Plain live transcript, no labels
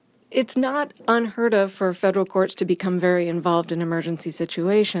It's not unheard of for federal courts to become very involved in emergency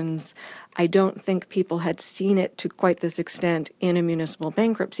situations. I don't think people had seen it to quite this extent in a municipal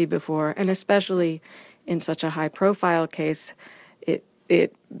bankruptcy before, and especially in such a high-profile case,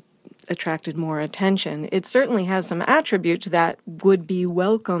 it attracted more attention. It certainly has some attributes that would be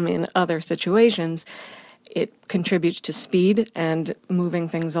welcome in other situations. It contributes to speed and moving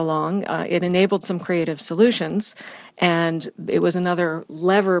things along. It enabled some creative solutions, and it was another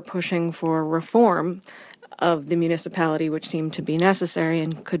lever pushing for reform of the municipality, which seemed to be necessary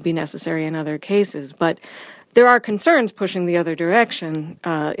and could be necessary in other cases. But there are concerns pushing the other direction,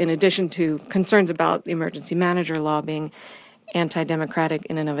 in addition to concerns about the emergency manager law being anti-democratic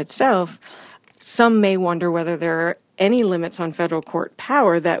in and of itself. Some may wonder whether there are any limits on federal court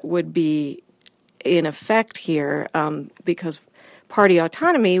power that would be in effect here, because party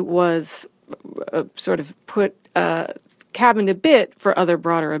autonomy was sort of put cabined a bit for other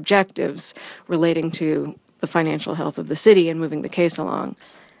broader objectives relating to the financial health of the city and moving the case along.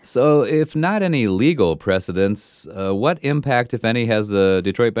 So if not any legal precedents, what impact, if any, has the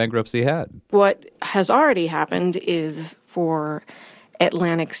Detroit bankruptcy had? What has already happened is for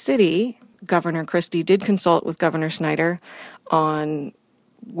Atlantic City, Governor Christie did consult with Governor Snyder on,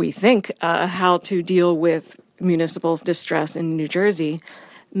 we think, how to deal with municipal distress in New Jersey.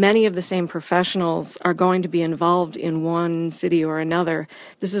 Many of the same professionals are going to be involved in one city or another.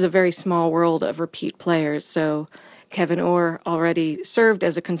 This is a very small world of repeat players. So Kevin Orr already served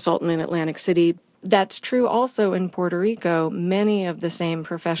as a consultant in Atlantic City. That's true also in Puerto Rico. Many of the same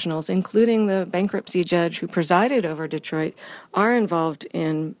professionals, including the bankruptcy judge who presided over Detroit, are involved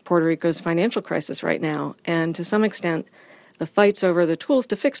in Puerto Rico's financial crisis right now. And to some extent, the fights over the tools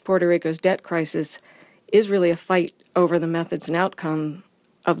to fix Puerto Rico's debt crisis is really a fight over the methods and outcome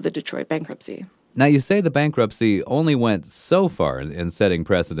of the Detroit bankruptcy. Now, you say the bankruptcy only went so far in setting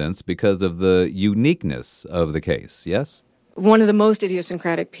precedents because of the uniqueness of the case, yes? One of the most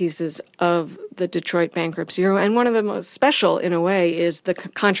idiosyncratic pieces of the Detroit bankruptcy, and one of the most special in a way, is the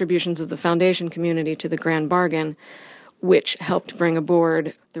contributions of the foundation community to the grand bargain, which helped bring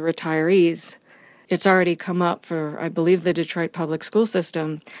aboard the retirees. It's already come up for, I believe, the Detroit public school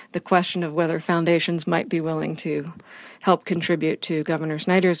system, the question of whether foundations might be willing to help contribute to Governor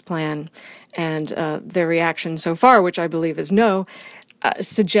Snyder's plan. And their reaction so far, which I believe is no,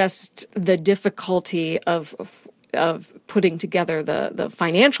 suggests the difficulty of putting together the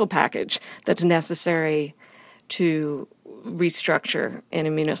financial package that's necessary to restructure in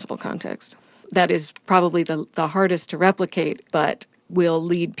a municipal context. That is probably the hardest to replicate, but will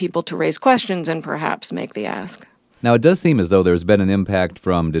lead people to raise questions and perhaps make the ask. Now, it does seem as though there's been an impact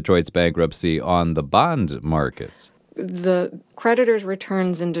from Detroit's bankruptcy on the bond markets. The creditors'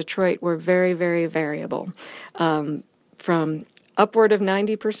 returns in Detroit were very, very variable, from upward of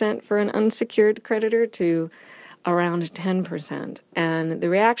 90% for an unsecured creditor to around 10%. And the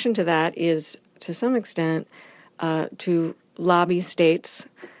reaction to that is, to some extent, to lobby states,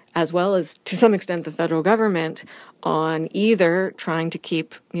 as well as, to some extent, the federal government, on either trying to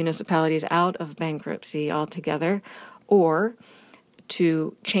keep municipalities out of bankruptcy altogether or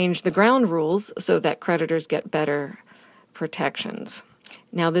to change the ground rules so that creditors get better protections.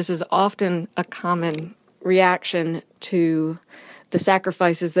 Now, this is often a common reaction to the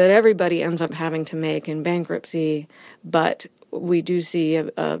sacrifices that everybody ends up having to make in bankruptcy, but we do see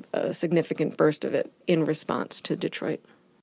a significant burst of it in response to Detroit.